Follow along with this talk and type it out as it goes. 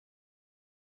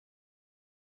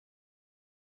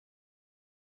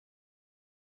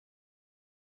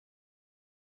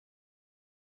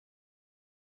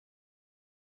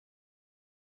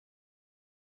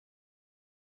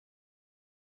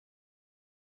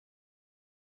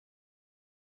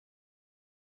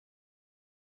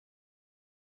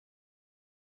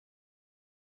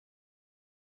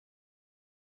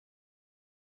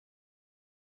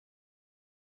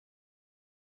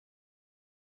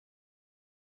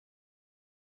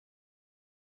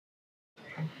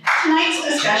Tonight's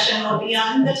discussion will be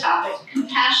on the topic,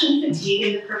 compassion fatigue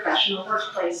in the professional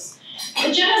workplace.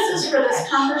 The genesis for this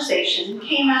conversation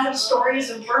came out of stories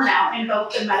of burnout in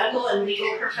both the medical and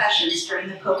legal professions during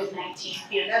the COVID-19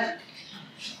 pandemic.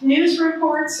 News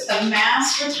reports of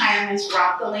mass retirements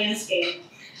rocked the landscape.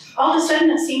 All of a sudden,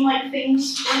 it seemed like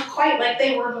things weren't quite like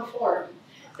they were before.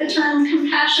 The term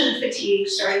compassion fatigue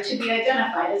started to be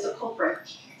identified as a culprit.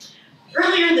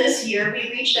 Earlier this year,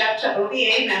 we reached out to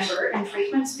OBA member and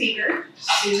frequent speaker,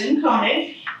 Susan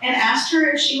Koenig, and asked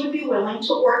her if she would be willing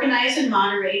to organize and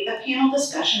moderate a panel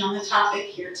discussion on the topic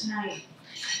here tonight.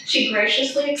 She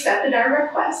graciously accepted our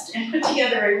request and put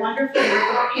together a wonderful group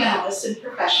of panelists and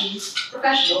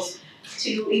professionals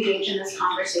to engage in this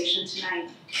conversation tonight.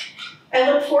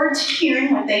 I look forward to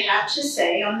hearing what they have to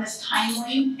say on this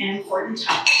timely and important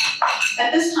topic.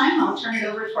 At this time, I'll turn it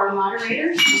over to our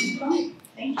moderator, Susan Koenig.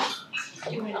 Thank you.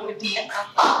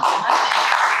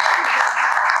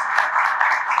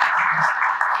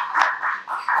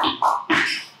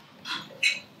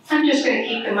 I'm just going to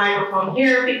keep the microphone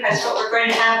here because what we're going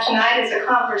to have tonight is a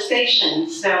conversation.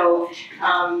 So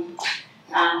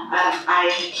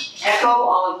I echo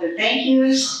all of the thank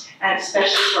yous, and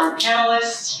especially to our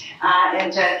panelists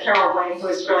and to Carol Wayne, who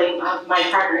is really my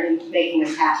partner in making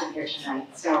this happen here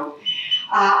tonight. So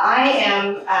I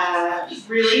am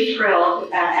really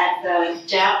thrilled at the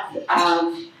depth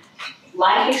of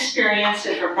life experience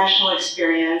and professional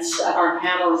experience of our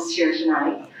panelists here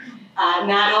tonight.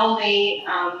 Not only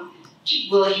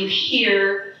will you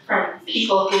hear from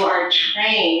people who are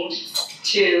trained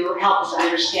to help us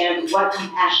understand what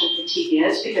compassion fatigue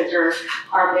is, because there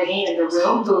are many in the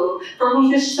room for whom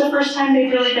this is the first time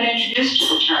they've really been introduced to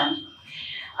the term.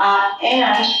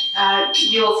 And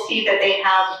you'll see that they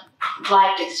have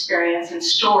life experience and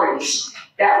stories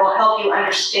that will help you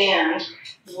understand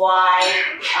why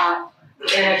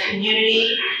in a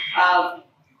community of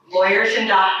lawyers and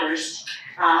doctors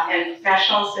and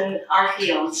professionals in our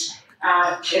fields,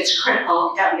 it's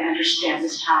critical that we understand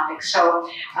this topic. So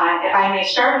if I may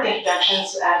start with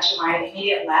introductions to my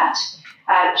immediate left,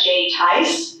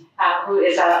 Theis, who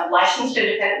is a licensed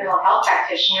independent mental health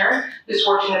practitioner who's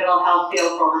worked in the mental health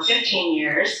field for over 15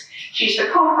 years. She's the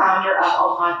co-founder of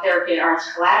Omaha Therapy and Arts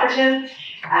Collaborative,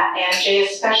 and Jay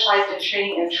is specialized in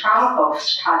training in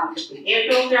trauma-focused cognitive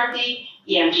behavioral therapy,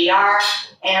 EMDR,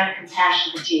 and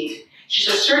compassion fatigue. She's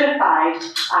certified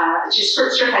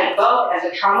both as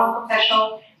a trauma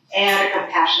professional and a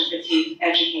compassion fatigue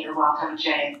educator. Welcome,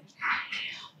 Jay.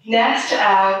 Next, to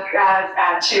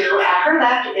her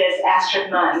left is Astrid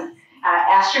Munn.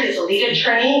 Astrid is a lead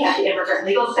attorney at the Immigrant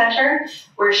Legal Center,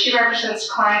 where she represents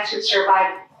clients who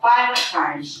survived violent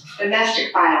crimes,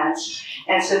 domestic violence,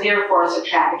 and severe forms of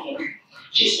trafficking.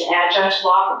 She's an adjunct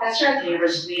law professor at the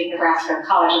University of Nebraska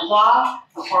College of Law,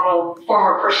 a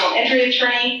former personal injury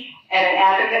attorney, and an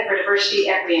advocate for diversity,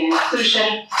 equity, and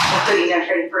inclusion, including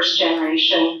mentoring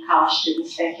first-generation college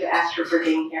students. Thank you, Astrid, for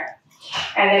being here.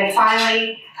 And then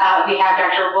finally, we have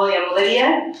Dr. William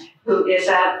Lydiatt, who is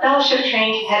a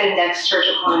fellowship-trained head and neck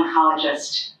surgical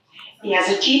oncologist. He has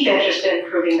a deep interest in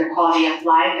improving the quality of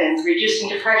life and reducing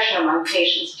depression among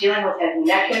patients dealing with head and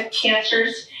neck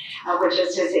cancers, which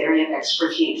is his area of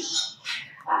expertise.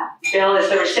 Bill is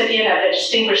the recipient of the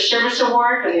Distinguished Service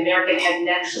Award from the American Head and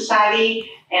Neck Society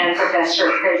and professor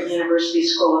at Creighton University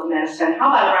School of Medicine. How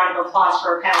about a round of applause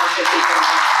for our panelists?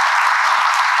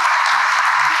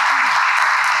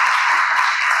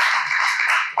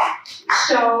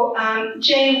 So,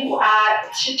 Jay,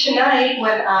 tonight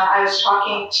when I was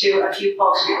talking to a few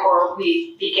folks before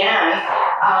we began,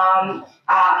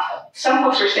 some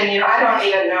folks were saying, I don't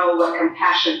even know what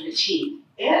compassion fatigue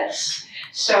is.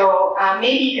 So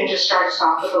maybe you can just start us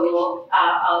off with a little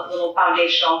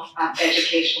foundational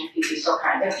education, if you'd be so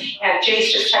kind. And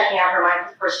Jay's just checking out her mic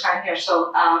for the first time here,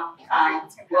 so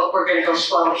we're going to go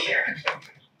slowly here.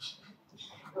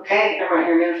 Okay, everyone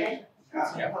hear me okay?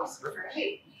 Yeah.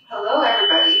 Great. Hello,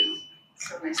 everybody.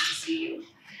 So nice to see you.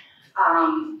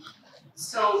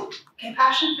 So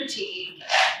compassion fatigue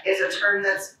is a term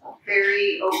that's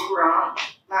very au courant.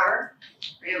 Louder?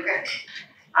 Are you okay?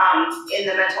 In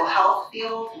the mental health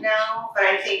field now, but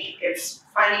I think it's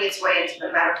finding its way into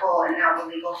the medical and now the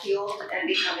legal field and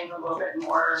becoming a little bit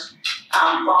more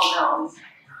well known.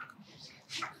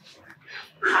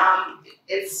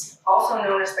 It's also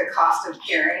known as the cost of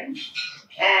caring,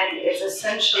 and it's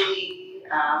essentially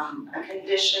a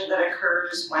condition that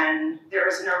occurs when there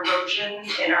is an erosion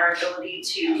in our ability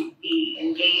to be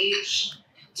engaged,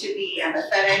 to be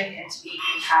empathetic, and to be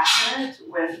compassionate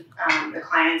with the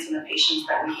clients and the patients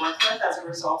that we work with as a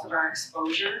result of our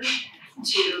exposure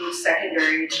to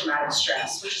secondary traumatic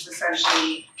stress, which is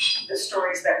essentially the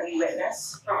stories that we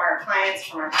witness from our clients,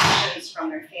 from our patients, from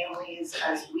their families,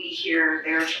 as we hear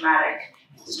their traumatic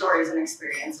stories and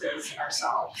experiences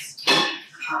ourselves.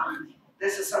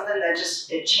 This is something that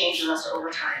it changes us over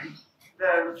time.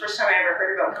 The first time I ever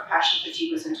heard about compassion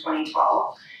fatigue was in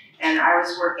 2012, and I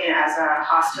was working as a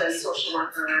hospice social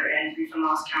worker and grief and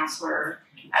loss counselor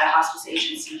at a hospice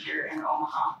agency here in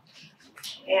Omaha.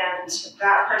 And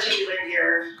that particular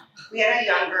year, we had a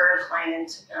younger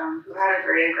client who had a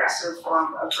very aggressive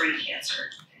form of brain cancer.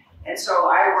 And so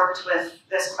I worked with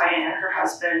this client and her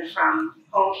husband from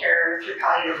home care through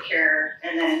palliative care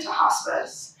and then into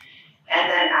hospice. And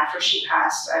then after she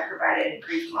passed, I provided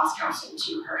grief and loss counseling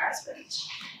to her husband.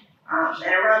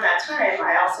 And around that time,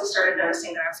 I also started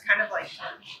noticing that I was kind of like,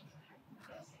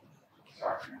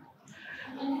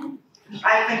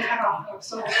 I've been cut off,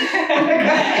 so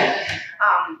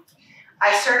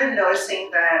I started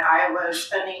noticing that I was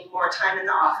spending more time in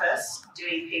the office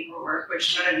doing paperwork,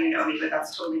 which none of you know me, but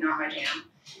that's totally not my jam.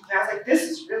 And I was like, this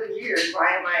is really weird.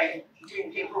 Why am I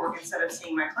doing paperwork instead of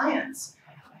seeing my clients?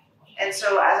 And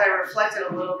so as I reflected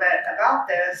a little bit about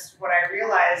this, what I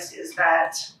realized is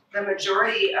that the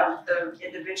majority of the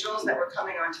individuals that were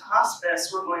coming onto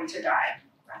hospice were going to die.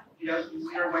 We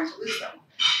were going to lose them.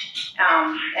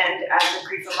 And as a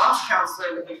grief and loss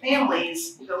counselor with the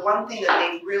families, the one thing that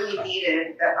they really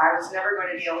needed that I was never going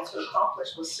to be able to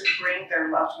accomplish was to bring their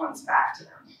loved ones back to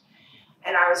them.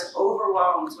 And I was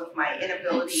overwhelmed with my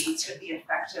inability to be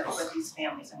effective with these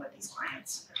families and with these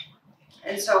clients.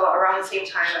 And so around the same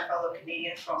time, a fellow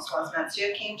Canadian, Françoise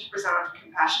Mathieu, came to present on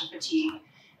compassion fatigue.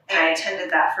 And I attended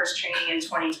that first training in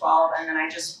 2012. And then I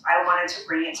wanted to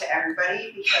bring it to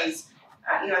everybody because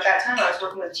at that time I was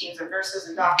working with teams of nurses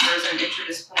and doctors and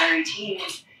interdisciplinary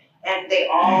teams, and they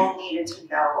all needed to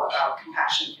know about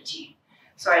compassion fatigue.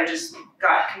 So I just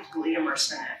got completely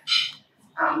immersed in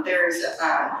it. There's,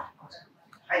 I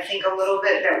think, a little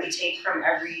bit that we take from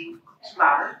every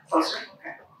louder, closer.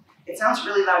 Okay. It sounds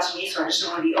really loud to me, so I just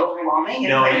don't want to be overwhelming. And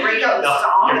if I break out the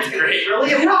song, it's going to be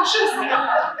really obnoxious.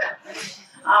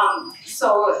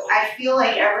 So I feel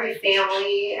like every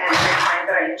family and every client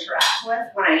that I interact with,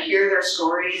 when I hear their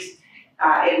stories,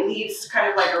 it leaves kind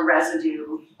of like a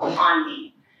residue on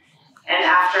me. And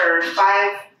after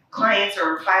 5 clients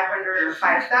or 500 or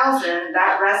 5,000,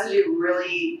 that residue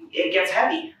really, it gets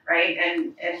heavy, right?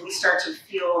 And we start to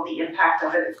feel the impact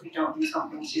of it if we don't do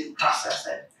something to process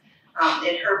it.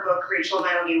 In her book, Rachel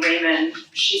Naomi Raymond,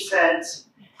 she said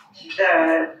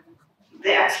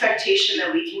the expectation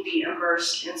that we can be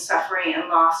immersed in suffering and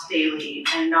loss daily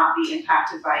and not be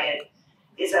impacted by it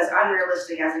is as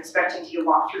unrealistic as expecting to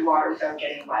walk through water without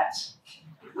getting wet.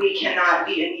 We cannot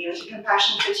be immune to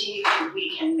compassion fatigue.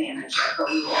 We can manage it, but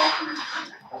we will all come into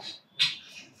contact with it.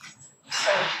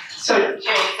 So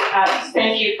Jane,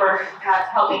 thank you for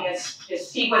helping us to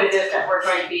see what it is that we're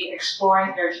going to be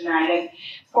exploring here tonight. And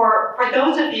for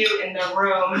those of you in the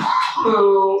room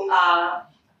who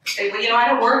say, well, I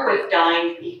don't work with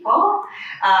dying people,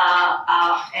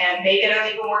 and maybe I don't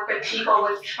even work with people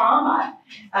with trauma.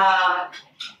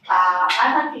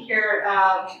 I'd like to hear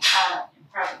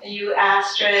from you,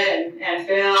 Astrid and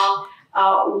Bill.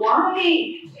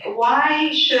 Why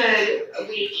should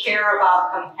we care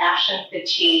about compassion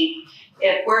fatigue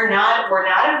if we're not a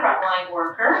frontline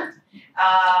worker?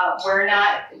 We're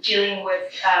not dealing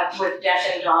with death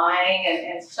and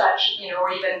dying and such,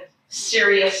 or even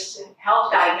serious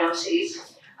health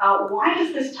diagnoses. Why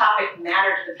does this topic matter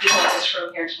to the people in this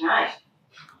room here tonight?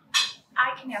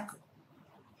 I can answer.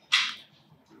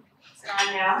 Is it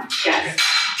on now? Yes.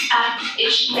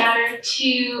 It should matter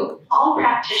to all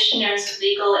practitioners,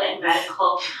 legal and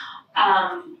medical,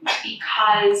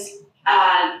 because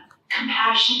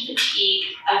compassion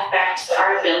fatigue affects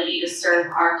our ability to serve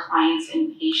our clients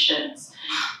and patients.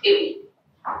 It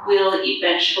will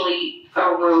eventually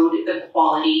erode the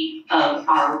quality of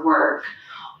our work.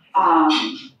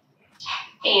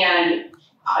 And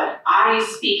I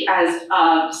speak as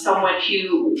someone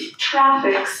who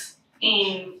traffics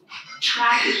in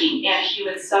trafficking and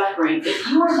human suffering. If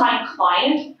you are my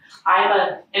client, I'm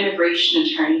an immigration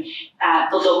attorney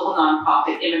at the local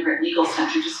nonprofit Immigrant Legal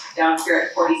Center just down here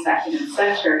at 42nd and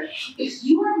Center. If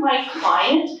you are my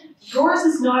client, yours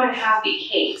is not a happy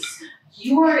case.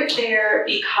 You are there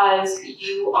because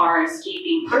you are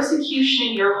escaping persecution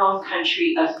in your home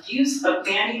country, abuse,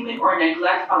 abandonment, or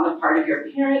neglect on the part of your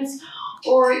parents,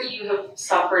 or you have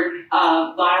suffered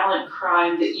a violent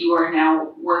crime that you are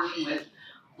now working with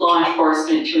law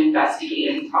enforcement to investigate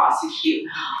and prosecute.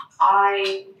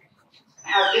 I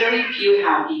have very few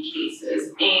happy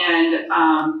cases, and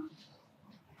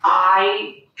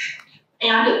I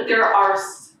And there are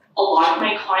a lot of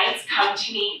my clients come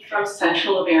to me from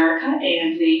Central America,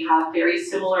 and they have very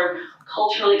similar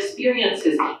cultural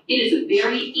experiences. It is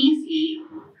very easy,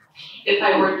 if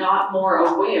I were not more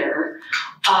aware,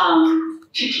 to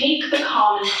take the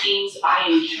common themes I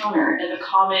encounter and the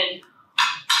common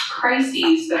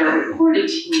crises that are reported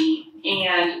to me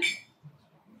and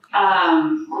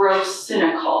grow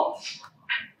cynical.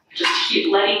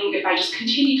 If I just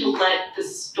continue to let the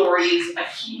stories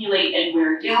accumulate and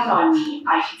wear down on me,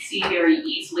 I could see very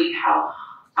easily how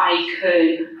I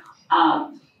could,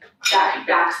 that could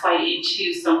backslide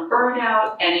into some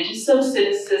burnout and into some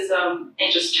cynicism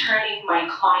and just turning my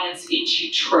clients into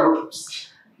tropes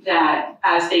that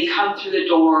as they come through the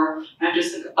door, I'm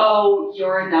just like, oh,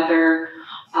 you're another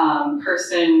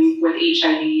person with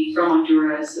HIV from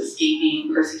Honduras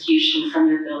escaping persecution from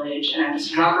your village, and I'm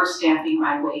just rubber stamping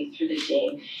my way through the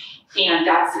day. And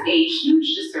that's a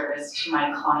huge disservice to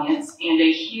my clients and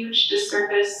a huge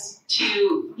disservice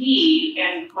to me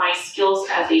and my skills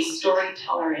as a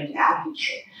storyteller and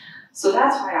advocate. So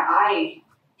that's why I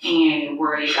am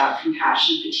worried about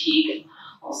compassion fatigue.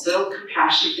 Also,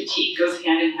 compassion fatigue goes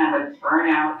hand in hand with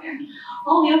burnout and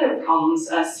all the other problems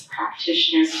us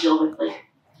practitioners deal with, like,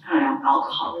 I don't know,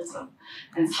 alcoholism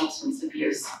and substance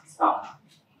abuse. So,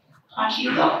 on to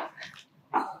you, Bill.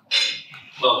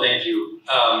 Well, thank you.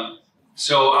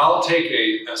 So I'll take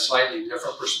a slightly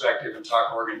different perspective and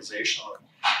talk organizationally.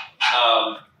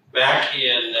 Back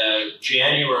in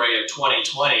January of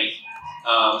 2020,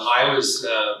 I was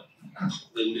the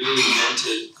newly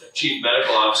minted chief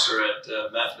medical officer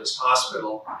at Methodist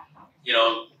Hospital, you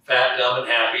know, fat, dumb, and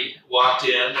happy, walked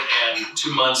in, and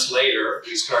 2 months later,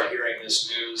 we start hearing this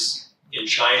news in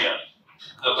China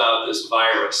about this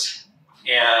virus.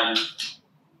 And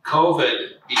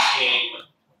COVID became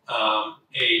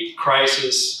a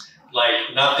crisis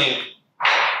like nothing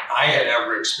I had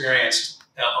ever experienced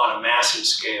on a massive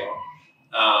scale.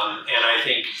 And I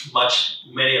think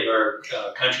many of our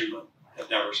countrymen have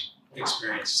never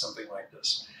experienced something like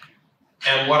this.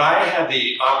 And what I had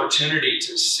the opportunity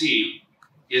to see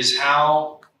is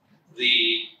how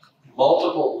the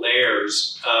multiple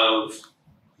layers of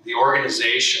the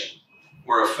organization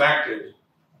were affected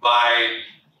by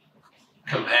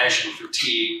compassion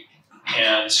fatigue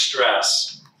and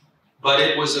stress. But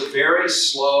it was a very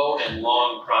slow and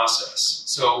long process.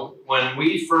 So when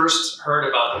we first heard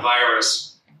about the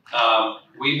virus,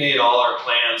 we made all our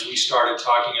plans. We started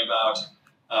talking about,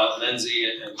 Lindsay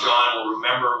and John will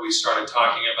remember, we started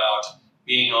talking about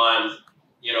being on,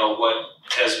 you know, what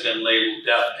has been labeled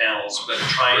death panels, but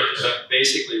trying to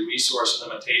basically resource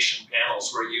limitation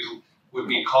panels where you would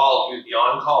be called, you'd be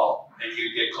on call, and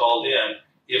you'd get called in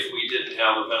if we didn't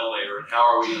have a ventilator, and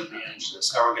how are we going to manage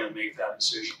this? How are we going to make that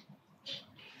decision?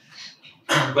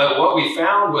 But what we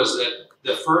found was that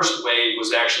the first wave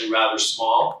was actually rather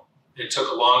small. It took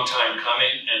a long time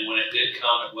coming, and when it did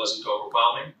come, it wasn't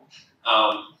overwhelming.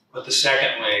 But the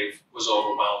second wave was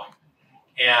overwhelming.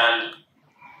 And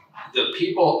the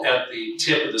people at the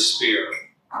tip of the spear,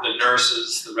 the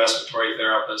nurses, the respiratory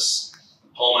therapists, the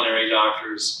pulmonary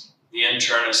doctors, the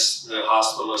internists, the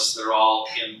hospitalists, they're all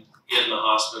in the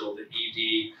hospital, the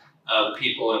ED, the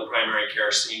people in primary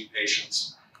care seeing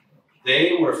patients.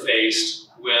 They were faced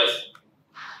with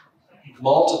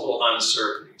multiple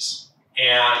uncertainties.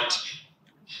 And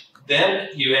then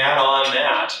you add on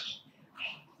that,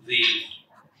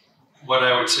 what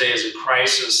I would say is a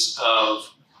crisis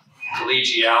of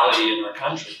collegiality in our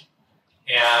country.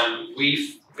 And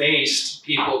we faced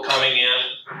people coming in,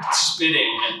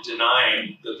 spitting and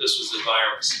denying that this was a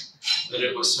virus, that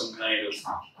it was some kind of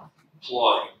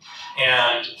ploy.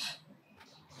 And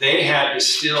they had to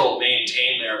still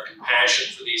maintain their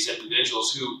compassion for these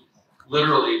individuals who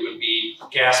literally would be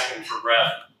gasping for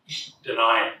breath,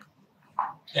 denying,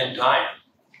 and dying.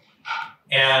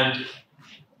 And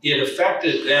it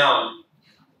affected them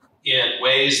in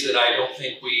ways that I don't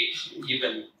think we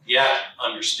even yet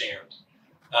understand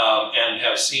and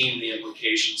have seen the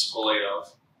implications fully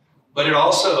of. But it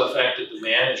also affected the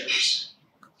managers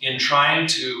in trying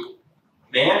to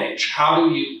manage.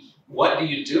 What do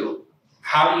you do?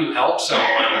 How do you help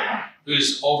someone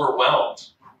who's overwhelmed?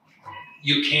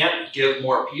 You can't give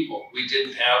more people. We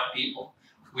didn't have people.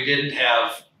 We didn't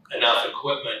have enough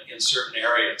equipment in certain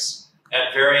areas.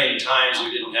 At varying times,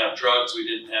 we didn't have drugs, we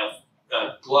didn't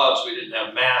have gloves, we didn't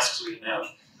have masks, we didn't have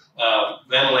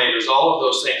ventilators. All of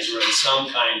those things were in some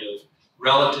kind of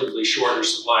relatively shorter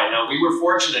supply. Now, we were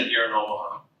fortunate here in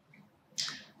Omaha.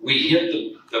 We hit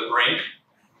the brink,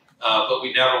 but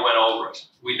we never went over it.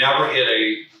 We never hit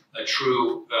a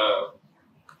true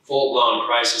full-blown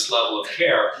crisis level of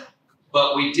care.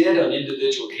 But we did on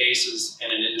individual cases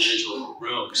and in individual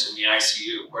rooms in the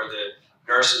ICU where the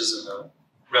nurses and the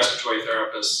respiratory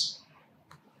therapists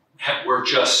were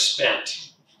just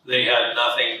spent. They had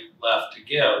nothing left to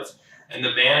give, and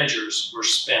the managers were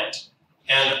spent.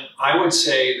 And I would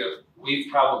say that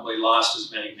we've probably lost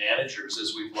as many managers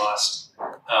as we've lost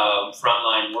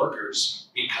frontline workers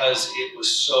because it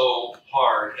was so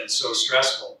hard and so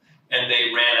stressful, and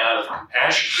they ran out of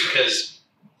compassion because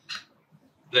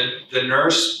the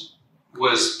nurse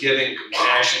was giving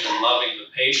compassion and loving the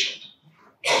patient.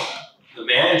 The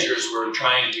managers were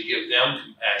trying to give them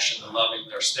compassion and loving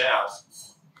their staff,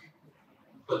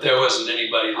 but there wasn't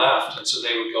anybody left, and so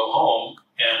they would go home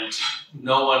and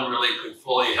no one really could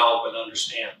fully help and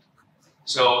understand.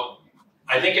 So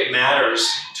I think it matters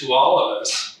to all of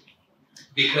us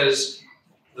because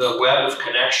the web of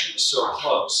connection is so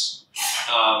close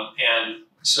and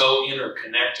so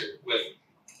interconnected with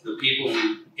the people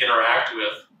we interact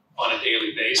with on a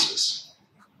daily basis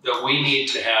that we need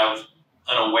to have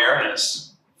an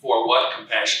awareness for what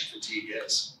compassion fatigue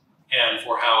is and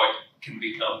for how it can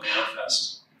become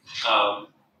manifest.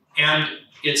 And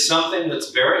it's something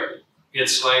that's varied.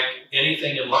 It's like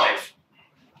anything in life.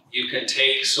 You can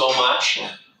take so much,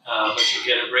 but you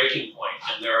get a breaking point,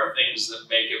 and there are things that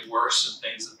make it worse and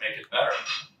things that make it better.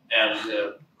 And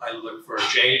I look for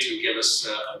Jay to give us,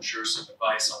 I'm sure, some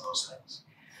advice on those things.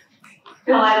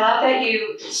 Bill, I love that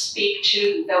you speak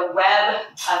to the web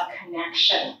of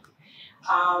connection.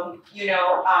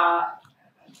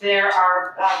 There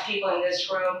are people in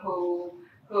this room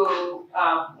who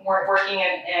weren't working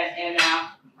in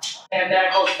a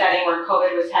medical setting where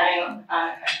COVID was having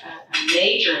a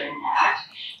major impact,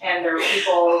 and there are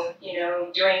people,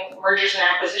 doing mergers and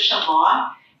acquisition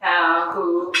law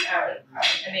who are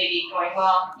maybe going,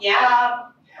 well, yeah,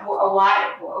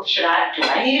 why do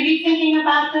I need to be thinking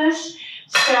about this?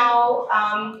 So,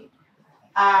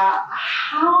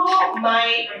 how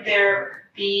might there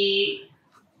be?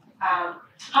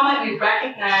 How might we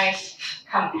recognize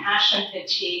compassion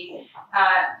fatigue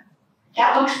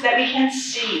that we can't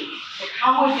see? Like,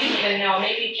 how would we even know?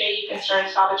 Maybe Jay, you can start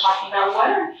us off by talking about what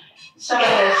are some of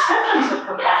the symptoms of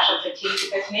compassion fatigue,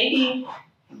 because maybe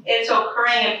it's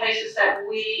occurring in places that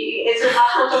is it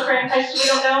possible to occur in places we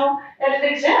don't know that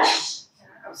it exists?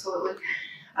 Yeah, absolutely.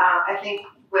 I think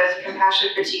with compassion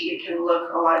fatigue, it can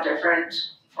look a lot different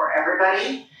for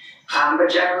everybody, but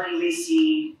generally we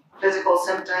see physical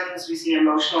symptoms, we see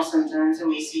emotional symptoms, and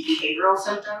we see behavioral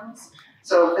symptoms.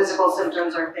 So physical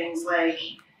symptoms are things like,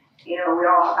 we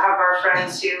all have our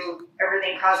friends who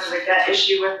everything causes a gut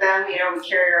issue with them. We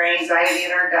carry our anxiety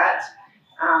in our gut.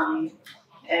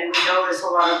 And we know there's a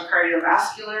lot of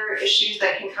cardiovascular issues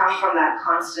that can come from that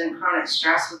constant chronic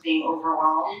stress with being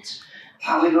overwhelmed.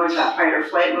 We go into that fight or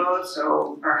flight mode,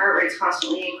 so our heart rate's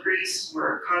constantly increased.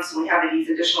 We're constantly having these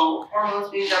additional hormones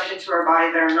being dumped into our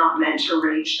body that are not meant to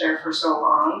rage there for so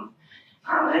long.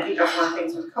 And I think that's one of the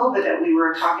things with COVID that we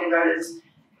were talking about is,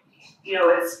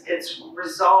 it's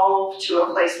resolved to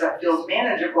a place that feels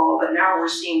manageable, but now we're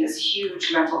seeing this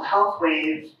huge mental health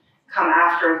wave come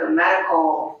after the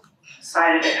medical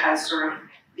side of it has sort of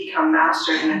become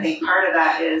mastered. And I think part of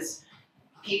that is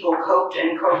people coped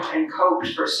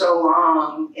for so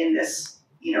long in this,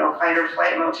 fight or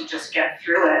flight mode to just get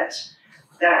through it,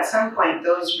 that at some point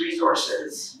those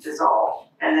resources dissolve.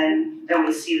 And then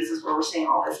we see, this is where we're seeing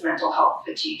all this mental health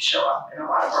fatigue show up in a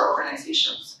lot of our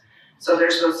organizations. So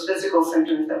there's those physical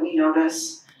symptoms that we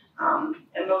notice.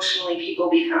 Emotionally,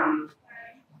 people become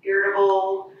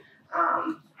irritable,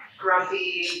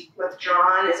 grumpy,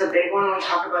 withdrawn is a big one when we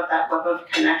talk about that web of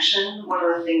connection. One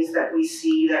of the things that we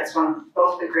see that's one of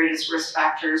both the greatest risk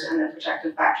factors and the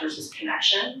protective factors is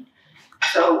connection.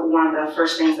 So one of the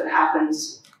first things that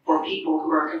happens for people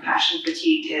who are compassion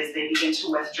fatigued is they begin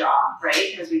to withdraw, right?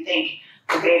 Because we think,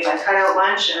 okay, if I cut out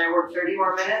lunch and I work 30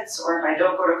 more minutes, or if I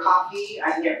don't go to coffee,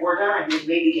 I can get more done, I can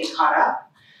maybe get caught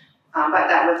up. But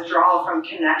that withdrawal from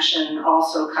connection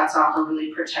also cuts off a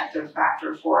really protective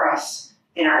factor for us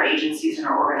in our agencies and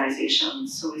our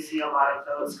organizations. So we see a lot of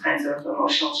those kinds of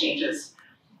emotional changes.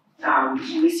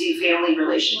 We see family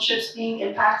relationships being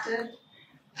impacted.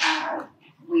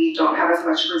 We don't have as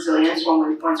much resilience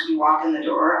once we walk in the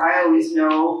door. I always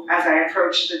know as I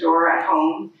approach the door at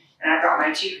home, and I've got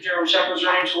my 2 German Shepherds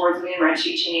running towards me and my 2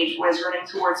 teenage boys running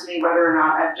towards me, whether or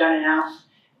not I've done enough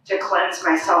to cleanse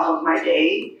myself of my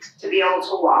day, to be able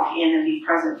to walk in and be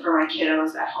present for my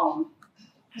kiddos at home.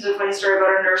 There's a funny story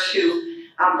about a nurse who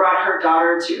brought her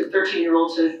daughter to a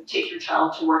 13-year-old to take your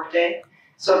child to work day.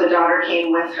 So the daughter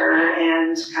came with her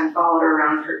and kind of followed her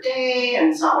around her day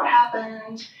and saw what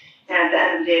happened. And at the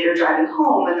end of the day, they're driving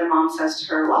home, and the mom says to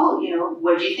her, well, you know,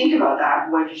 what did you think about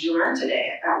that? What did you learn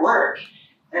today at work?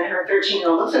 And her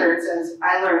 13-year-old looks at her and says,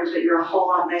 I learned that you're a whole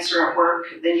lot nicer at work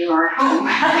than you are at home.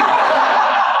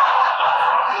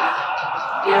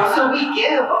 You know, so we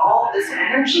give all this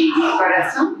energy, but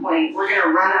at some point we're going to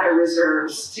run out of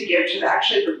reserves to give to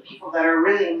the people that are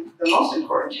really the most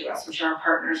important to us, which are our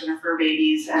partners and our fur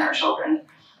babies and our children.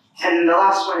 And the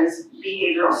last one is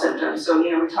behavioral symptoms. So,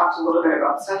 you know, we talked a little bit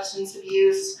about substance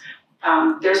abuse.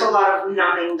 There's a lot of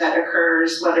numbing that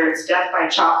occurs, whether it's death by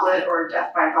chocolate or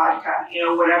death by vodka, you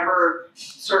know, whatever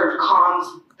sort of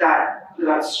calms that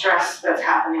stress that's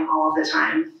happening all of the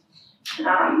time.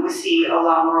 We see a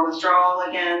lot more withdrawal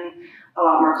again, a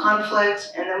lot more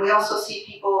conflict, and then we also see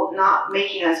people not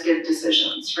making as good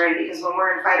decisions, right? Because when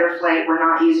we're in fight or flight, we're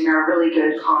not using our really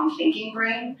good calm thinking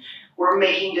brain. We're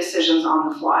making decisions on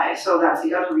the fly. So that's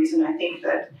the other reason I think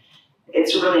that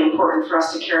it's really important for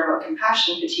us to care about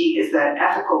compassion fatigue, is that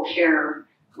ethical care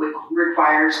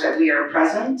requires that we are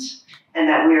present and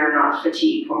that we are not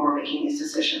fatigued when we're making these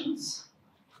decisions.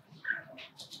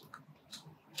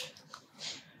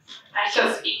 I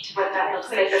shall speak to what that looks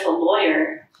like as a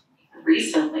lawyer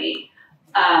recently.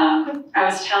 I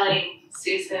was telling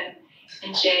Susan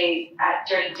and Jay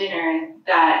during dinner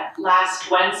that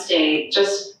last Wednesday,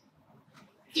 just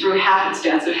through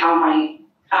happenstance of how my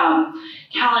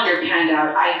calendar panned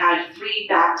out, I had 3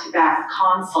 back-to-back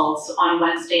consults on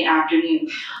Wednesday afternoon.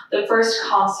 The first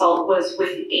consult was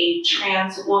with a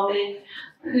trans woman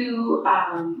who,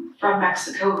 from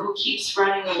Mexico, who keeps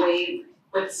running away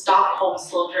with Stockholm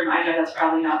syndrome. I know that's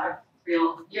probably not a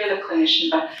real, you're the clinician,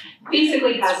 but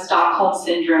basically has Stockholm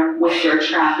syndrome with their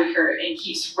trafficker and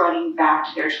keeps running back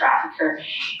to their trafficker.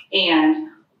 And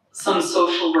some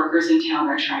social workers in town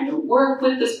are trying to work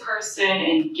with this person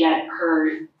and get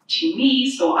her to me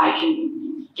so I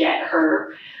can get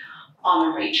her on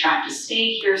the right track to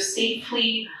stay here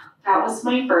safely. That was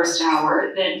my first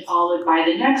hour. Then followed by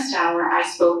the next hour, I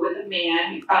spoke with a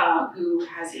man who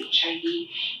has HIV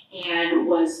and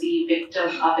was the victim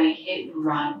of a hit and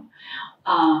run.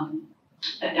 And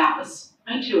that was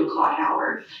my 2 o'clock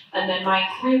hour. And then my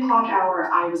 3 o'clock hour,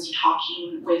 I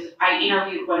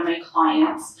interviewed one of my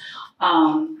clients.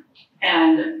 And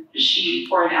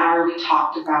for an hour, we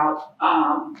talked about,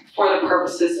 for the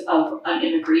purposes of an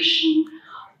immigration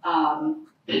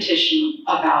petition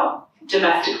about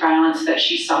domestic violence that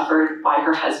she suffered by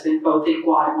her husband, both in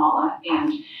Guatemala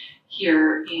and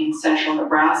here in central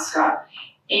Nebraska.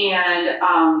 And,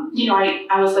 you know,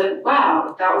 I was like,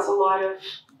 wow, that was a lot of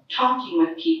talking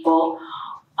with people.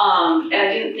 And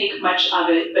I didn't think much of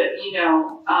it, but, you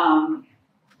know,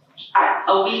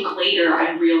 a week later,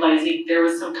 I'm realizing there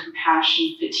was some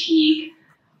compassion fatigue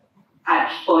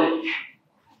at foot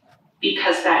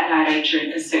because that night I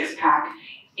drank a 6-pack.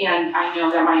 And I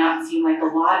know that might not seem like a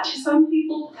lot to some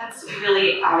people, but that's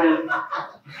really out of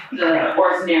the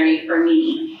ordinary for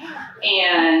me.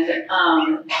 And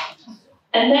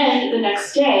then the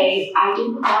next day, I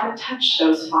didn't want to touch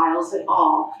those files at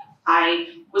all. I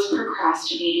was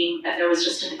procrastinating, and there was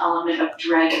just an element of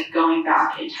dread of going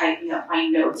back and typing up my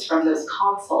notes from those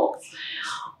consults.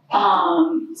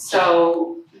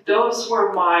 So those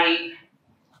were my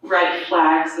red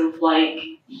flags of like,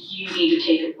 you need to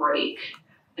take a break.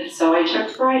 And so I took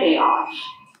Friday off,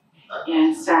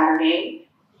 and Saturday,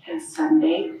 and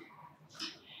Sunday, and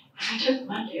I took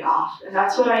Monday off, and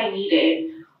that's what I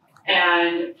needed.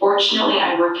 And fortunately,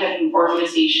 I work at an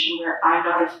organization where I'm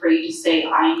not afraid to say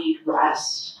I need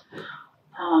rest,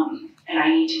 and I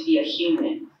need to be a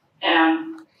human.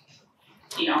 And,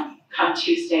 you know, come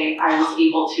Tuesday, I was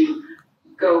able to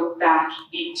go back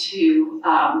into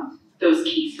those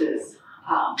cases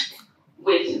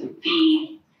with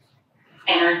the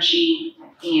energy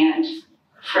and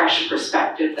fresh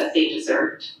perspective that they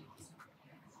deserved.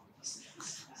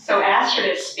 So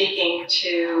Astrid is speaking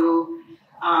to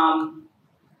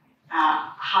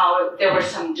how there was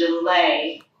some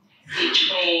delay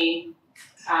between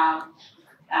a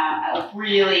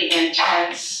really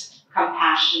intense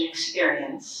compassion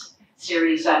experience,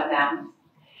 series of them.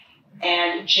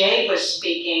 And Jay was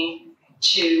speaking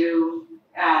to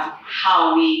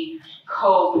how we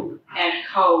cope and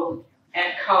cope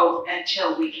and cope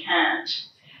until we can't.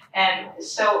 And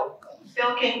so,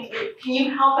 Phil, can you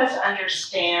help us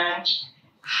understand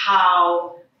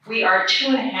how we are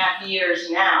 2.5 years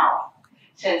now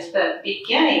since the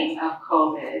beginning of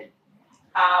COVID?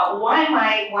 Why am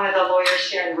I one of the lawyers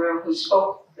here in the room who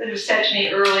said to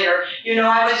me earlier, you know,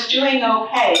 I was doing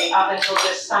okay up until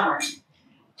this summer,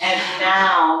 and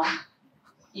now,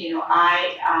 you know,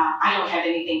 I don't have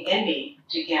anything in me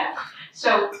to give.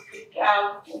 So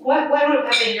what would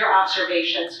have been your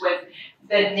observations with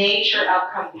the nature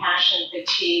of compassion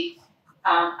fatigue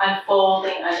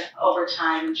unfolding over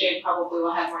time? Jane probably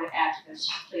will have more to add to this,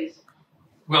 please.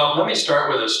 Well, let me start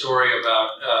with a story about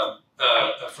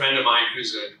a friend of mine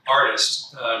who's an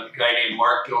artist, a guy named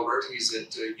Mark Gilbert. He's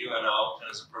at UNO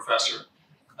and is a professor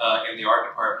in the art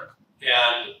department.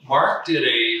 And Mark did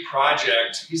a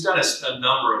project. He's done a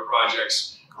number of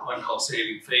projects, one called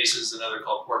Saving Faces, another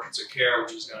called Portraits of Care,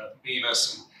 which was done at the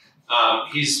Bemis.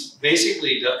 And he's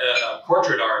basically a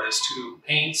portrait artist who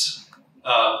paints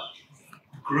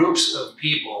groups of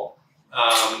people.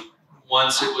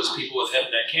 Once it was people with head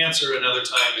and neck cancer, another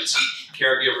time it's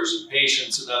caregivers and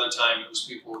patients, another time it was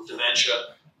people with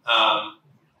dementia.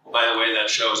 By the way, that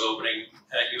show is opening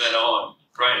at UNO on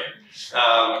Friday.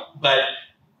 But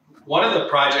one of the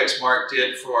projects Mark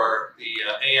did for the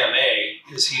AMA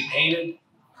is he painted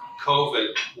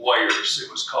COVID warriors,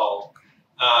 it was called.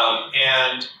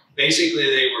 And basically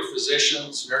they were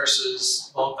physicians,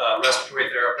 nurses, respiratory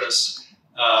therapists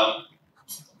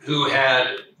who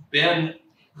had been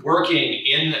working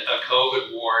in a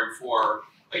COVID ward for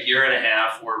a year and a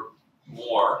half or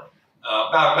more.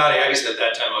 I guess at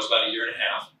that time it was about a year and a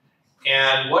half.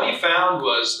 And what he found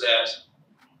was that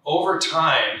over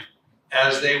time,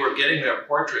 as they were getting their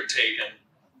portrait taken,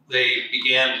 they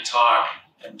began to talk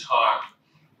and talk.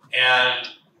 And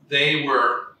they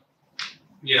were,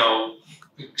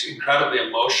 incredibly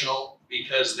emotional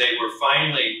because they were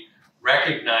finally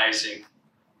recognizing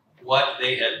what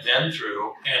they had been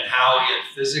through and how it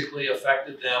physically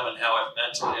affected them and how it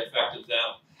mentally affected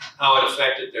them, how it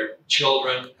affected their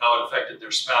children, how it affected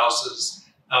their spouses,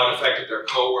 how it affected their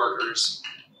coworkers.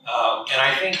 And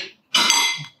I think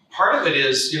part of it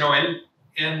is,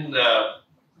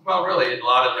 really in a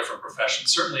lot of different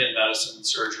professions, certainly in medicine and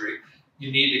surgery,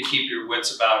 you need to keep your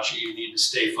wits about you. You need to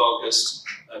stay focused.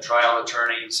 A trial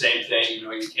attorney, same thing.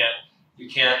 You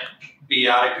can't be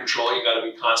out of control. You got to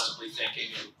be constantly thinking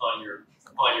on your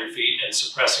feet and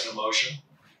suppressing emotion,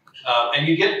 and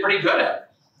you get pretty good at it.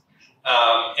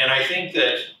 And I think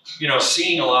that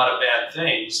seeing a lot of bad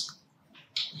things,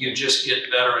 you just get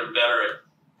better and better at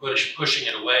pushing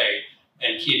it away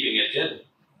and keeping it hidden.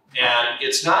 And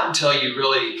it's not until you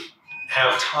really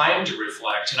have time to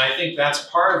reflect, and I think that's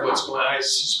part of what's going on. I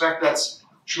suspect that's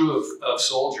true of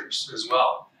soldiers as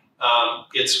well.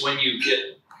 It's when you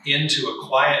get into a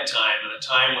quiet time and a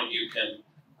time when you can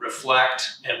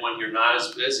reflect and when you're not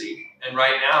as busy. And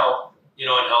right now, in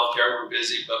healthcare, we're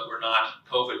busy, but we're not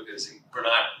COVID busy. We're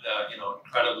not,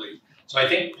 incredibly. So I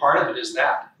think part of it is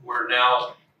that we're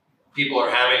now, people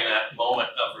are having that moment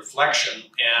of reflection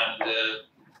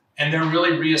and they're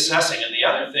really reassessing. And the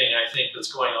other thing I think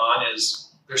that's going on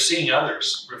is they're seeing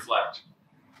others reflect.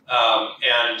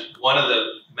 And one of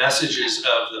the messages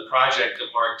of the project that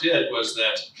Mark did was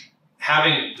that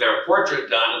having their portrait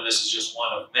done, and this is just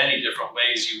one of many different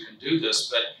ways you can do this,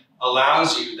 but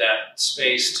allows you that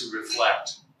space to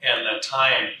reflect and that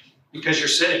time, because you're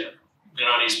sitting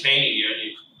there, and he's painting you, and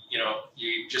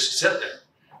you just sit there.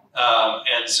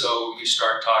 And so you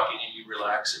start talking and you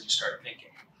relax and you start thinking.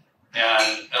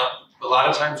 And a lot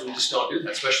of times we just don't do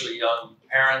that, especially young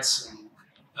parents and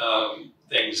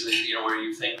things that, where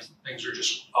you think things are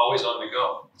just always on the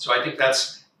go. So I think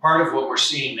that's part of what we're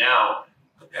seeing now.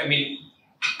 I mean,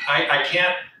 I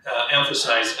can't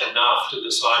emphasize enough to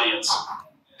this audience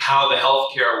how the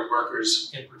healthcare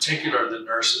workers, in particular the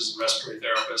nurses and respiratory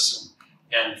therapists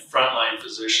and frontline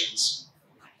physicians,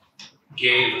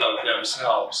 gave of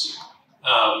themselves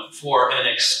for an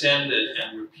extended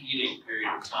and repeating period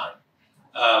of time.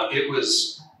 It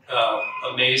was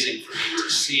amazing for me to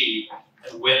see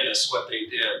and witness what they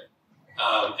did,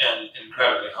 and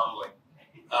incredibly humbling.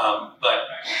 But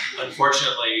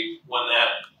unfortunately, when that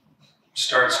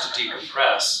starts to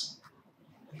decompress,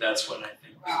 that's when I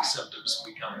think the symptoms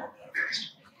become more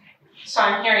manifest. So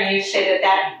I'm hearing you say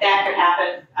that could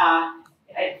happen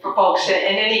for folks in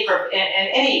any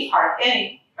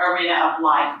arena of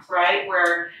life, right?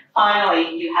 Where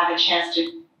finally you have a chance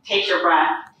to take a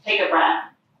breath,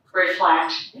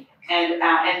 reflect, and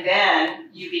then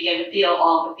you begin to feel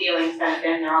all the feelings that have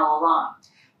been there all along.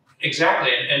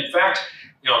 Exactly, and in fact,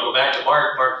 go back to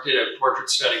Mark. Mark did a portrait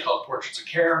study called Portraits of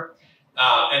Care,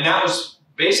 and that was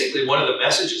basically one of the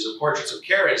messages of Portraits of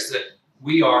Care is that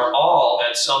we are all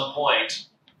at some point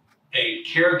a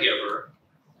caregiver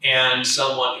and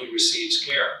someone who receives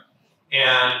care.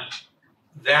 And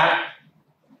that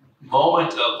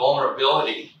moment of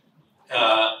vulnerability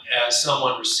as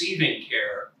someone receiving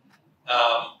care,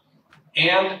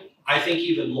 and I think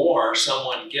even more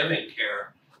someone giving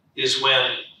care, is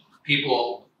when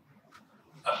people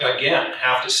again,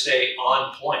 have to stay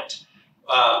on point.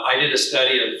 I did a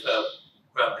study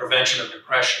of prevention of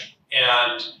depression,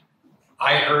 and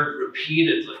I heard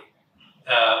repeatedly,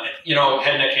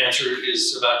 head and neck cancer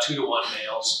is about 2 to 1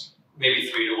 males, maybe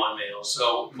 3 to 1 males.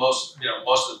 So most of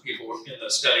the people in the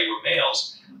study were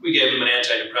males. We gave them an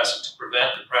antidepressant to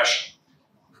prevent depression.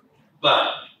 But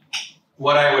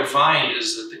what I would find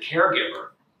is that the caregiver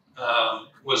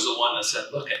was the one that said,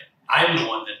 look, I'm the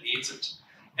one that needs it.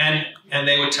 And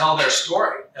they would tell their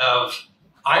story of,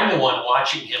 I'm the one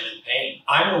watching him in pain.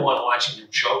 I'm the one watching him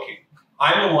choking.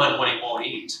 I'm the one when he won't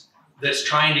eat that's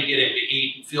trying to get him to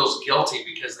eat and feels guilty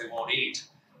because they won't eat.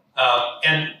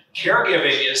 And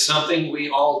caregiving is something we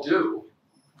all do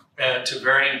to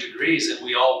varying degrees, and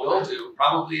we all will do,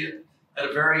 probably at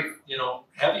a very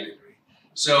heavy degree.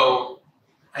 So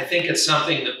I think it's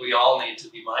something that we all need to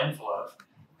be mindful of,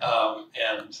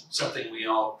 and something we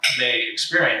all may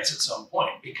experience at some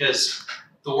point, because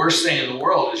the worst thing in the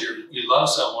world is you love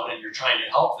someone and you're trying to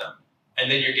help them, and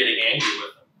then you're getting angry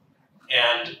with them.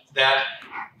 And that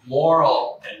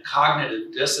moral and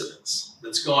cognitive dissonance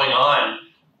that's going on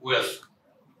with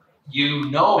you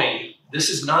knowing this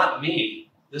is not me,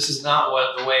 this is not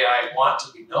the way I want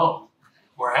to be known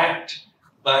or act,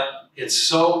 but it's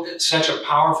such a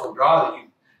powerful draw that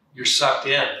you're sucked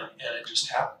in, and it just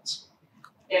happens.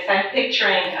 Yes, I'm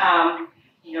picturing,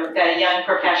 that young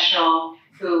professional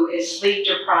who is sleep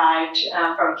deprived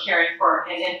from caring for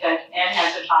an infant and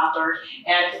has a toddler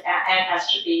and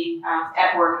has to be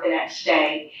at work the next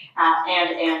day, and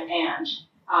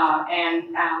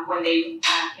when they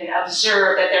can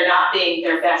observe that they're not being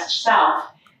their best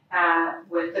self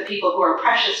with the people who are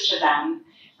precious to them,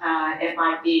 it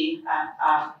might be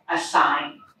a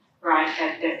sign, right,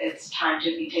 that it's time to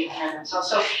be taking care of themselves.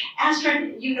 So,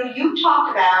 Astrid, you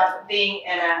talked about being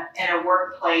in a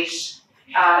workplace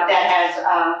that has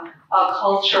a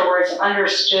culture where it's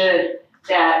understood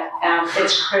that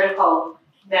it's critical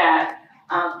that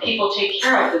people take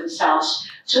care of themselves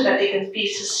so that they can be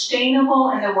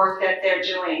sustainable in the work that they're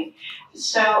doing.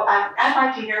 So I'd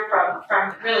like to hear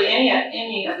from really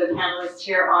any of the panelists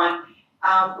here on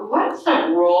what's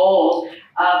the role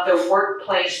of the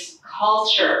workplace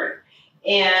culture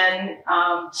in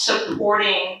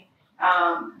supporting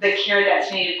the care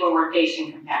that's needed when we're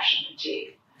facing compassion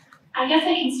fatigue. I guess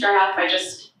I can start off by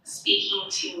just speaking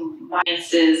to my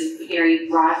experiences very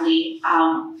broadly.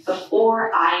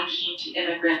 Before I came to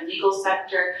Immigrant Legal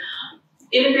Center,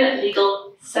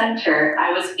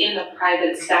 I was in the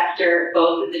private sector,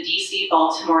 both in the DC,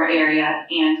 Baltimore area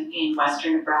and in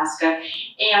Western Nebraska.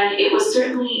 And it was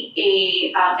certainly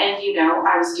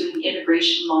I was doing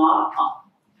immigration law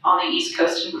on the East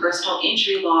Coast and personal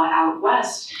injury law out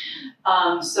West.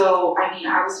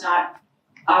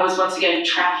 I was once again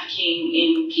trafficking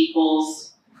in people's,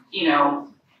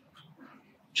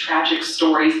 tragic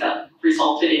stories that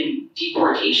resulted in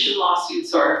deportation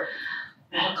lawsuits or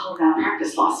medical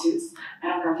malpractice lawsuits. I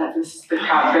don't know if that's the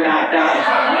crowd for that,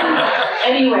 though.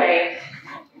 Anyway.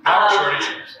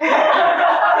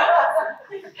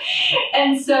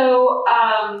 And so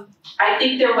I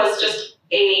think there was just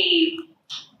a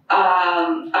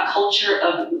culture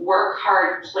of work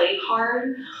hard, play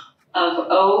hard,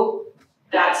 of,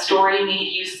 that story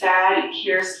made you sad.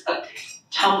 Here's a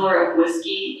tumbler of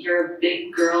whiskey. You're a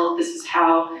big girl. This is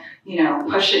how,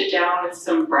 push it down with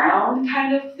some brown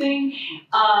kind of thing.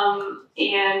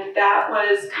 And that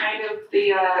was kind of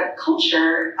the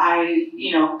culture I,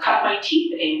 cut my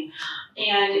teeth in.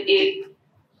 And it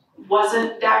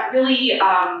wasn't that really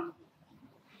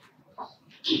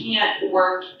can't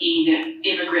work in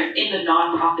the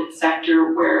nonprofit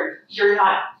sector where you're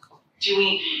not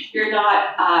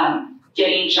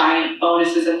getting giant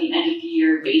bonuses at the end of the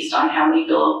year based on how many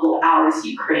billable hours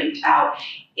you cranked out.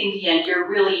 In the end, you're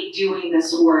really doing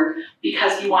this work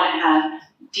because you want to have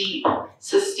deep,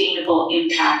 sustainable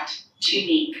impact to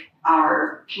make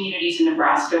our communities in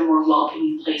Nebraska a more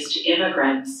welcoming place to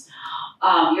immigrants.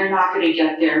 You're not going to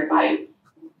get there by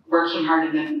working hard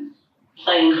and then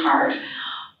playing hard.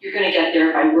 You're going to get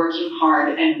there by working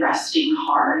hard and resting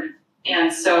hard.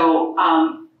 And so,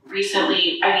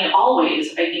 recently,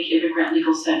 always, I think Immigrant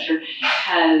Legal Center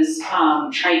has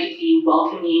tried to be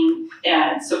welcoming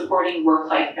and supporting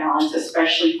work-life balance,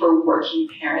 especially for working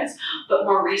parents. But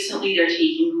more recently, they're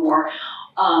taking more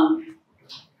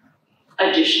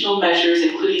additional measures,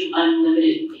 including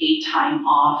unlimited paid time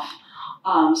off,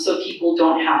 so people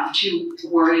don't have to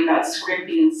worry about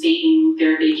scrimping and saving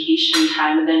their vacation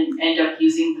time and then end up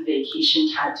using the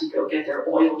vacation time to go get their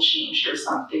oil changed or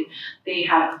something. They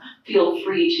feel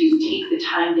free to take the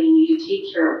time they need to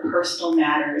take care of personal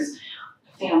matters,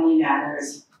 family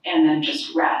matters, and then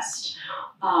just rest.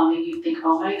 And you think,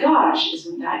 oh my gosh,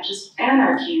 isn't that just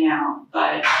anarchy now?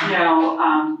 But no,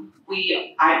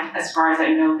 as far as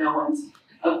I know, no one's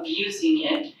abusing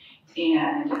it.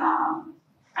 And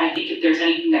I think if there's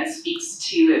anything that speaks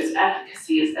to its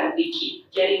efficacy is that we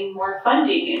keep getting more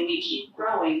funding and we keep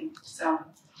growing. So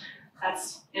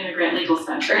that's Immigrant Legal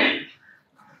Center.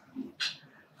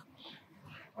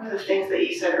 One of the things that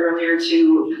you said earlier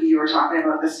too, you were talking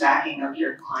about the stacking of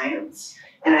your clients.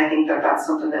 And I think that that's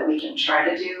something that we can try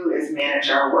to do is manage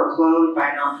our workload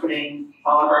by not putting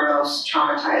all of our most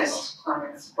traumatized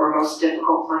clients or most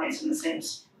difficult clients in the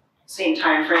same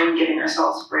time frame, giving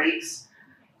ourselves breaks.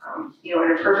 In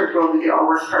a perfect world, we could all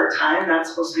work part-time.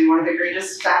 That's supposed to be one of the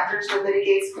greatest factors that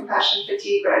mitigates compassion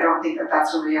fatigue, but I don't think that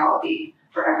that's a reality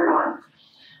for everyone.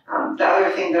 The other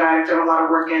thing that I've done a lot of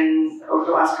work in over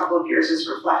the last couple of years is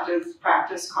reflective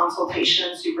practice, consultation,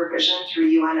 and supervision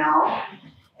through UNL.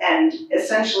 And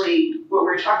essentially, what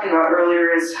we were talking about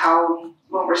earlier is how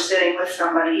when we're sitting with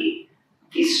somebody,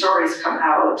 these stories come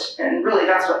out. And really,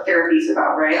 that's what therapy is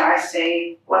about, right? I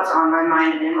say what's on my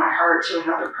mind and in my heart to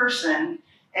another person.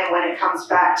 And when it comes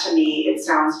back to me, it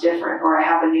sounds different, or I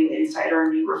have a new insight or a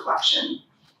new reflection.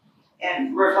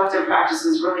 And reflective practice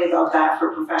is really about that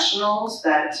for professionals,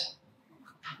 that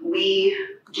we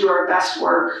do our best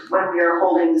work when we are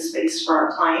holding the space for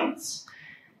our clients.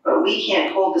 But we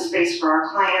can't hold the space for our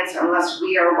clients unless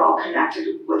we are well connected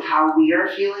with how we are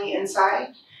feeling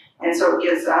inside. And so it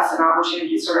gives us an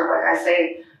opportunity to sort of, like I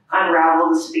say, unravel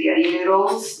the spaghetti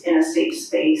noodles in a safe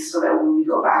space so that when we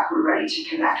go back, we're ready to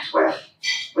connect with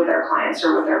our clients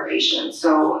or with our patients.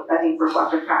 So I think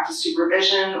reflective practice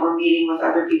supervision or meeting with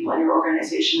other people in your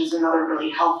organization is another really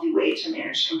healthy way to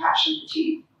manage compassion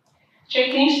fatigue.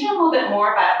 Jay, can you say a little bit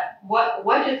more about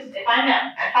what is, if I'm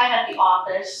at the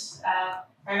office,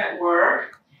 I'm at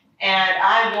work, and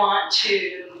I want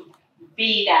to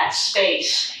be that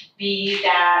space, be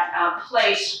that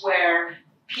place where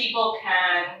people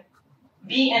can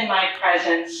be in my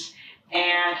presence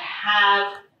and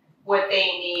have what they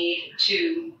need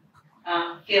to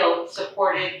feel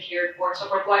supported, cared for, so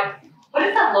forth. What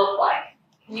does that look like?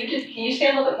 Can you say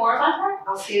a little bit more about that?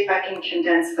 I'll see if I can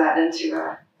condense that into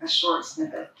a short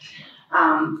snippet.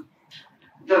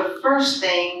 The first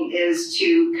thing is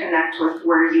to connect with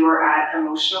where you are at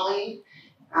emotionally,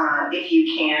 if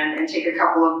you can, and take a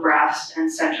couple of breaths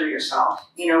and center yourself.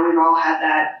 We've all had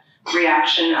that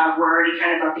reaction of we're already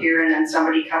kind of up here and then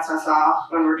somebody cuts us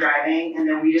off when we're driving, and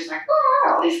then we just like,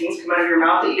 all these things come out of your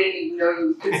mouth that you didn't even know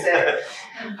you could say.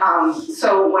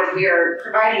 So when we are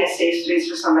providing a safe space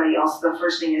for somebody else, the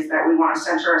first thing is that we want to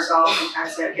center ourselves and kind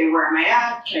of say, okay, where am I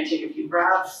at? Can I take a few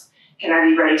breaths? Can I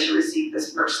be ready to receive this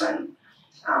person?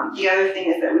 The other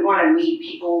thing is that we want to meet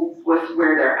people with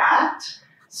where they're at.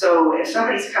 So if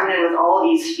somebody's coming in with all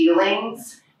these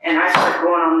feelings and I start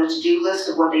going on the to-do list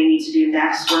of what they need to do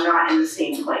next, we're not in the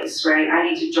same place, right? I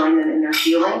need to join them in their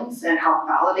feelings and help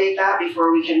validate that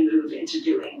before we can move into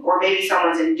doing. Or maybe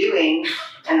someone's in doing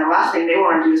and the last thing they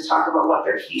want to do is talk about what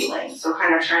they're feeling. So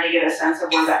kind of trying to get a sense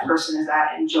of where that person is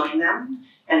at and join them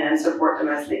and then support them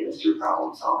as they move through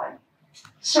problem solving.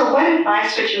 So what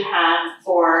advice would you have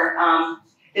for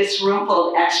this room full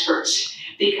of experts?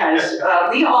 Because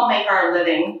we all make our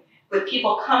living with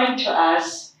people coming to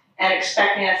us and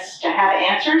expecting us to have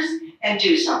answers and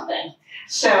do something.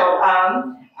 So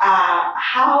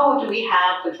how do we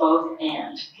have the both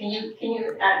and? Can you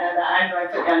I know I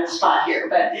put you on the spot here,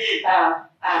 but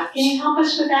can you help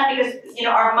us with that? Because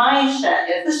our mindset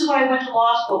is, this is what I went to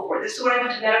law school for, this is what I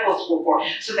went to medical school for,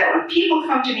 so that when people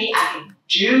come to me, I can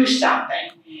do something.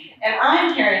 And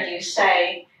I'm hearing you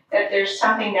say that there's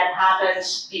something that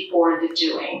happens before the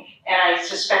doing, and I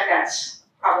suspect that's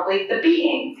probably the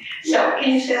being. So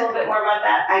can you say a little bit more about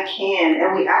that? I can,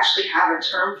 and we actually have a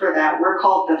term for that. We're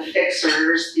called the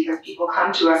fixers because people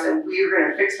come to us and we're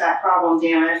going to fix that problem,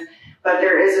 damn it. But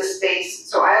there is a space,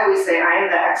 so I always say I am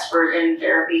the expert in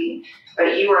therapy,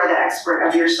 but you are the expert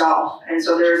of yourself. And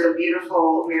so there's a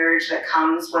beautiful marriage that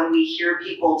comes when we hear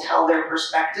people tell their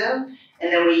perspective,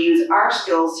 and then we use our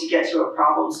skills to get to a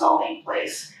problem-solving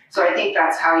place. So I think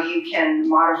that's how you can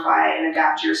modify and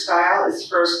adapt your style, is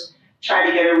first try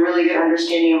to get a really good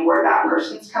understanding of where that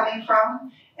person's coming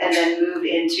from, and then move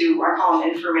into, I call them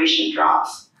information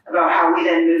drops, about how we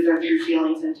then move them through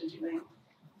feelings into doing.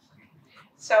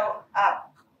 So,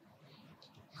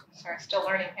 sorry, still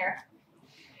learning here.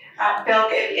 Bill,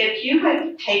 if you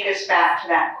could take us back to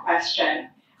that question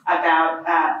about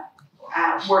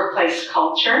workplace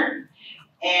culture,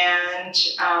 and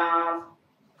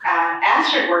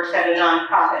Astrid works at a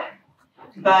nonprofit,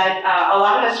 but a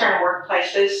lot of us are in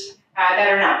workplaces that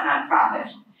are not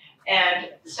nonprofit. And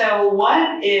so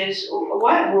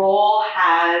what role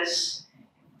has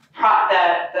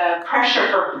the pressure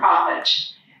for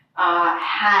profit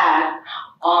had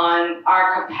on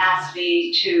our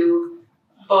capacity to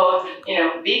both,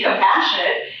 be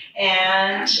compassionate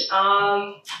and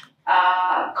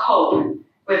cope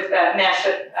with the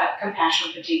massive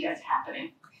compassion fatigue that's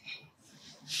happening?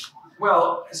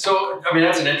 Well, so,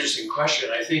 that's an interesting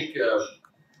question. I think,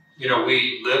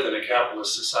 we live in a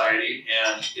capitalist society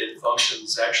and it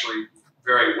functions actually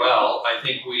very well. I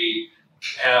think we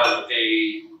have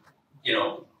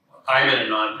I'm in a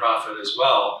nonprofit as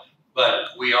well,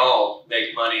 but we all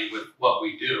make money with what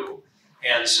we do.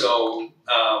 And so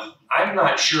I'm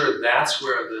not sure that's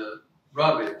where the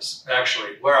rub is,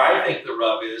 actually. Where I think the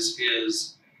rub is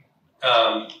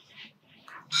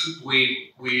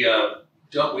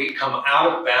we come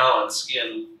out of balance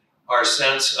in our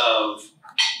sense of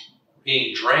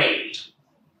being drained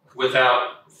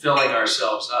without filling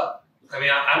ourselves up.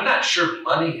 I'm not sure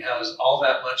money has all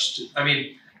that much to,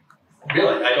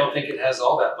 really, I don't think it has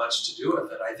all that much to do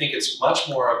with it. I think it's much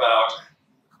more about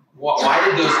why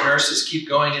did those nurses keep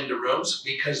going into rooms?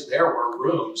 Because there were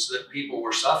rooms that people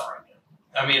were suffering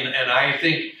in. And I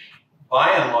think by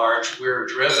and large, we're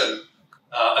driven,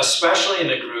 especially in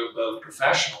a group of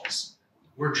professionals,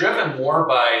 we're driven more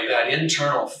by that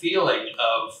internal feeling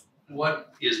of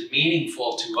what is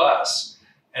meaningful to us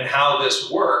and how this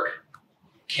work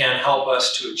can help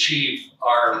us to achieve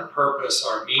our purpose,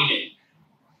 our meaning.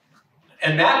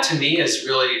 And that to me is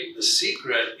really the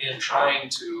secret in trying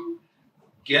to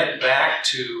get back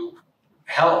to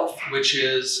health, which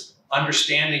is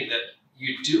understanding that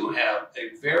you do have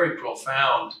a very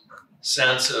profound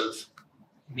sense of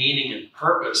meaning and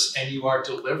purpose, and you are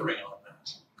delivering on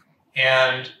that.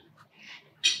 And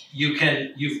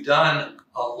you've done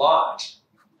a lot.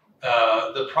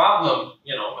 The problem,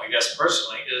 I guess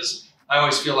personally, is I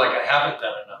always feel like I haven't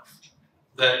done enough.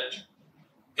 That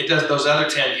those other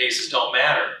 10 cases don't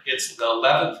matter. It's the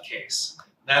 11th case.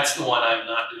 That's the one I'm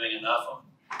not doing enough on.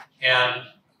 And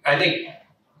I think,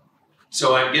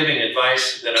 so I'm giving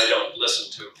advice that I don't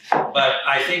listen to. But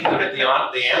I think that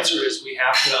the answer is we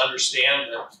have to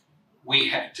understand that we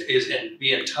have to and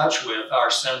be in touch with our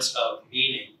sense of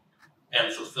meaning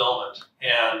and fulfillment.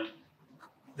 And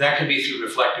that can be through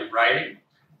reflective writing.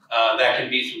 That can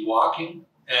be through walking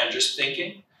and just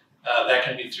thinking. That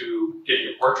can be through getting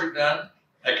a portrait done.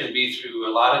 That can be through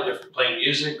a lot of different, playing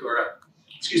music or,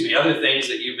 other things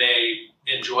that you may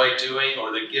enjoy doing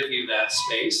or that give you that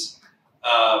space.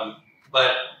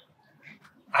 But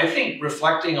I think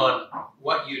reflecting on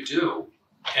what you do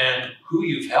and who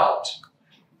you've helped.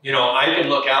 I can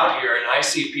look out here and I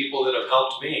see people that have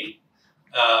helped me,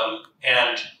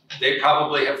 and they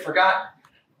probably have forgotten,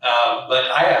 but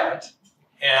I haven't.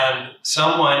 And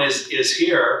someone is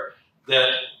here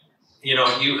that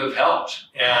you have helped,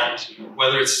 and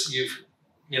whether it's you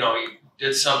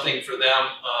did something for them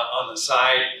on the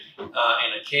side in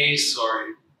a case,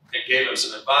 or it gave them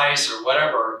some advice or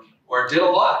whatever, or did a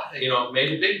lot,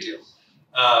 made a big deal.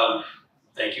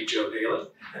 Thank you, Joe Daly.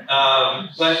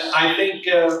 But I think,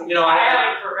 I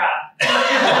haven't forgotten.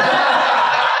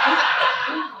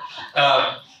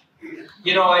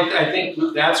 I think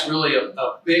that's really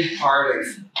a big part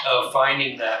of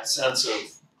finding that sense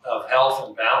of health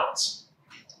and balance.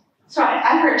 So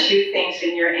I heard two things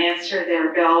in your answer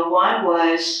there, Bill. One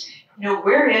was,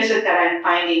 where is it that I'm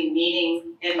finding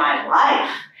meaning in my life,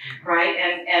 right?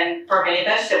 And for many of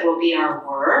us, it will be our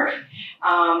work.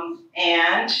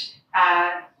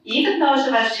 Even those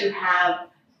of us who have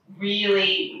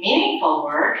really meaningful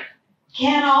work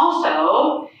can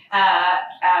also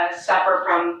suffer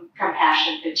from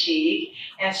compassion fatigue.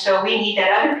 And so we need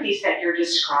that other piece that you're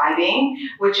describing,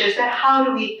 which is that how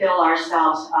do we fill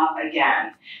ourselves up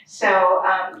again? So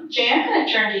Jay, I'm going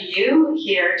to turn to you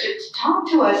here to talk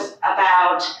to us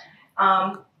about,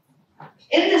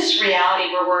 in this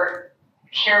reality where we're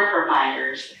care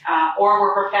providers, or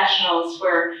we're professionals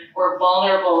where we're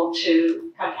vulnerable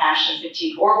to compassion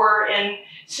fatigue, or we're in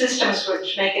systems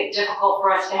which make it difficult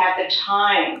for us to have the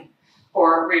time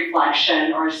for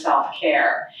reflection or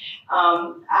self-care.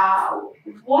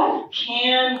 What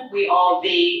can we all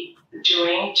be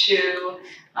doing to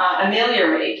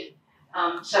ameliorate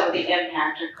some of the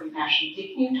impact of compassion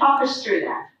fatigue? Can you talk us through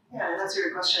that? Yeah, that's a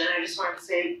good question. And I just wanted to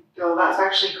say, Bill, that's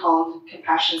actually called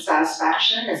compassion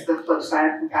satisfaction. It's the flip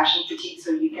side of compassion fatigue.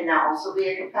 So you can now also be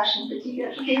a compassion fatigue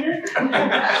educator.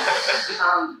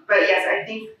 But yes, I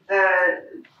think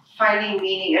the finding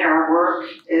meaning in our work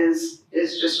is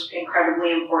just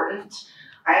incredibly important.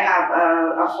 I have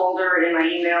a folder in my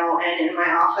email and in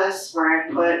my office where I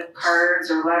put cards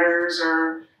or letters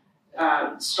or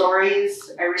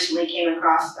stories. I recently came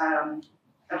across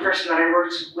a person that I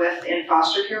worked with in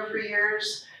foster care for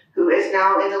years, who is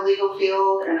now in the legal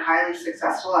field and highly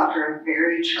successful after a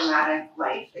very traumatic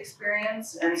life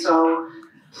experience. And so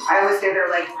I always say they're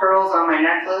like pearls on my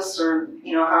necklace, or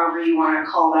however you want to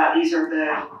call that. These are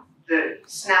the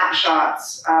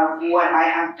snapshots of what I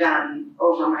have done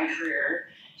over my career.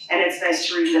 And it's nice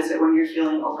to revisit when you're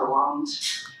feeling overwhelmed.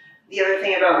 The other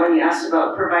thing about when you asked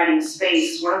about providing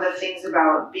space, one of the things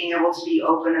about being able to be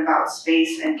open about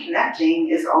space and connecting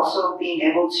is also being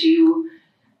able to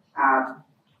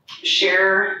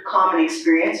share common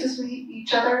experiences with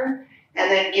each other,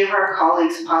 and then give our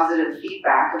colleagues positive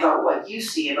feedback about what you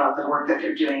see about the work that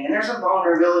they're doing. And there's a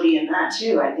vulnerability in that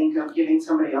too, I think, of giving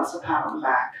somebody else a pat on the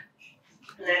back.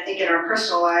 And I think in our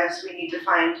personal lives, we need to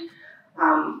find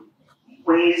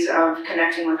ways of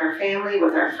connecting with our family,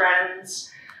 with our friends.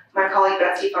 My colleague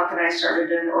Betsy Funk and I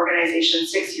started an organization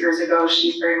 6 years ago.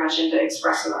 She's very much into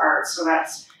expressive arts, so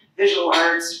that's visual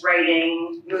arts,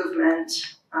 writing,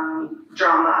 movement,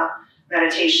 drama,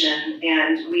 meditation,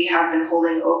 and we have been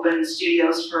holding open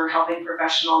studios for helping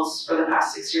professionals for the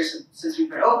past 6 years since we've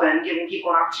been open, giving people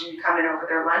an opportunity to come in over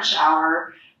their lunch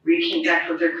hour, reconnect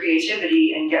with their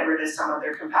creativity, and get rid of some of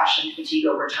their compassion fatigue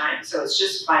over time. So it's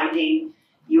just finding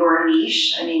your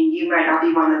niche. I mean, you might not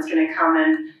be one that's going to come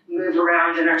and move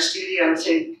around in our studio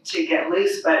to get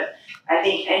loose, but I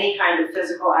think any kind of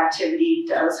physical activity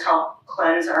does help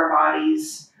cleanse our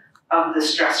bodies of the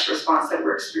stress response that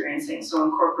we're experiencing. So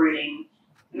incorporating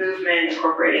movement,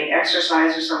 incorporating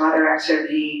exercise or some other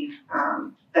activity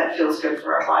that feels good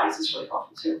for our bodies is really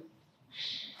helpful too.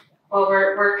 Well,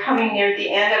 we're coming near the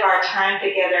end of our time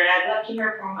together, and I'd love to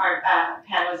hear from our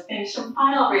panelists maybe some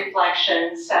final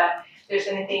reflections. If there's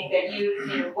anything that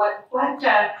what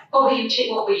will you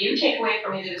take away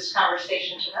from this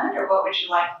conversation tonight, or what would you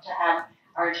like to have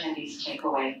our attendees take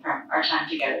away from our time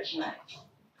together tonight?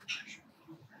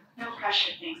 No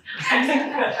pressure, thanks.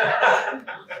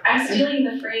 I'm stealing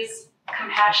the phrase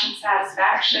compassion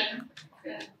satisfaction.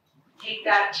 Take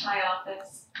that to my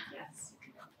office. Yes.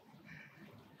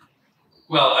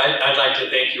 Well, I'd like to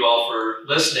thank you all for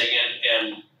listening,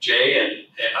 and Jay, and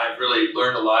I've really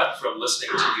learned a lot from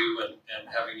listening to you and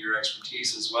having your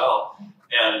expertise as well,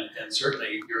 and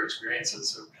certainly your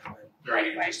experiences have been very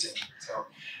interesting. So,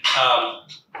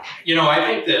 I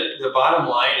think that the bottom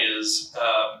line is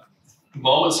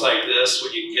moments like this,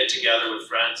 when you can get together with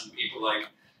friends and people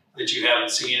that you haven't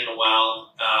seen in a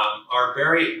while, are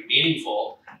very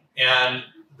meaningful, and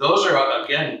those are,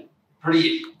 again,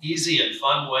 pretty easy and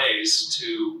fun ways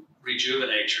to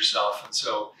rejuvenate yourself. And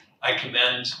so I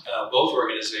commend both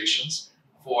organizations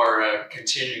for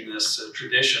continuing this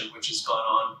tradition, which has gone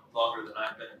on longer than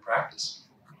I've been in practice,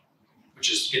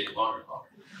 which is getting longer and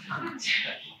longer.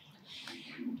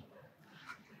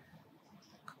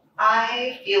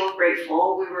 I feel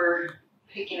grateful. We were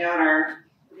picking out our,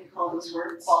 what do you call those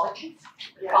words? Qualities.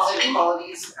 Yes,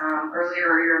 qualities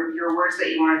earlier, your words that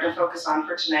you wanted to focus on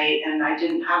for tonight, and I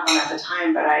didn't have one at the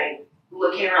time, but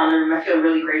looking around the room, I feel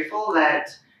really grateful that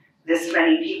this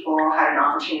many people had an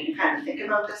opportunity to kind of think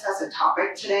about this as a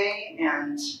topic today,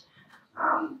 and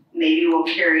maybe we'll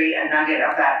carry a nugget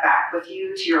of that back with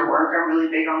you to your work. I'm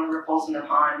really big on the ripples in the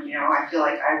pond. I feel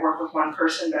like I work with one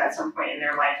person, but at some point in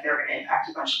their life, they're going to impact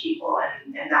a bunch of people,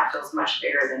 and that feels much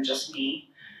bigger than just me.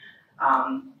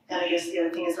 And I guess the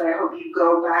other thing is that I hope you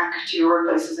go back to your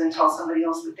workplaces and tell somebody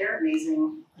else that they're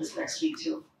amazing this next week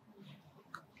too.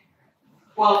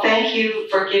 Well, thank you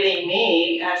for giving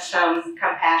me some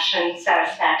compassion,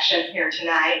 satisfaction here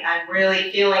tonight. I'm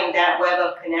really feeling that web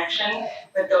of connection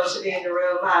with those of you in the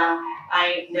room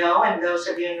I know, and those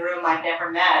of you in the room I've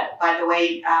never met. By the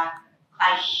way,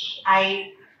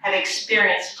 I have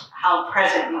experienced how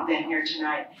present you've been here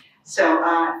tonight. So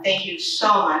thank you so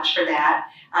much for that.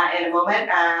 In a moment,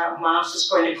 Mom's is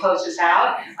going to close us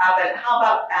out. But how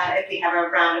about if we have a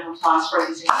round of applause for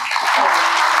these